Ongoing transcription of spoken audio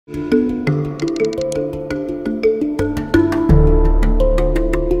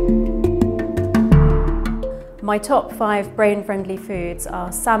My top 5 brain-friendly foods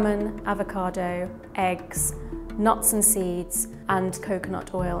are salmon, avocado, eggs, nuts and seeds, and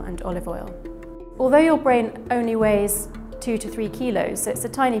coconut oil and olive oil. Although your brain only weighs 2 to 3 kilos, so it's a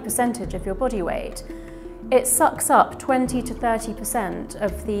tiny percentage of your body weight, it sucks up 20 to 30%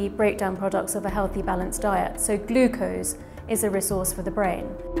 of the breakdown products of a healthy, balanced diet, so glucose is a resource for the brain.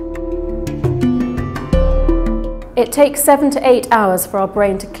 It takes 7 to 8 hours for our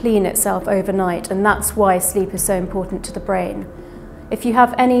brain to clean itself overnight, and that's why sleep is so important to the brain. If you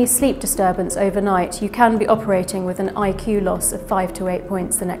have any sleep disturbance overnight, you can be operating with an IQ loss of 5 to 8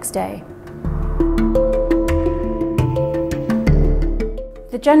 points the next day.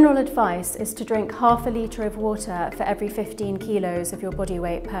 The general advice is to drink half a litre of water for every 15 kilos of your body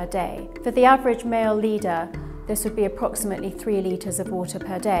weight per day. For the average male leader, this would be approximately 3 litres of water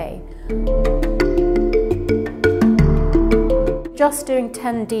per day. Just doing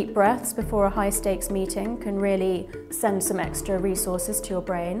 10 deep breaths before a high-stakes meeting can really send some extra resources to your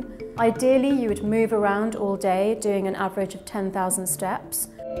brain. Ideally, you would move around all day, doing an average of 10,000 steps.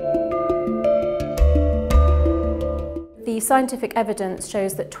 The scientific evidence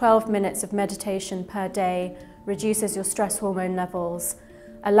shows that 12 minutes of meditation per day reduces your stress hormone levels,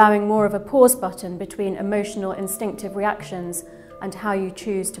 allowing more of a pause button between emotional, instinctive reactions and how you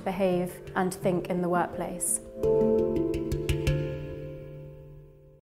choose to behave and think in the workplace.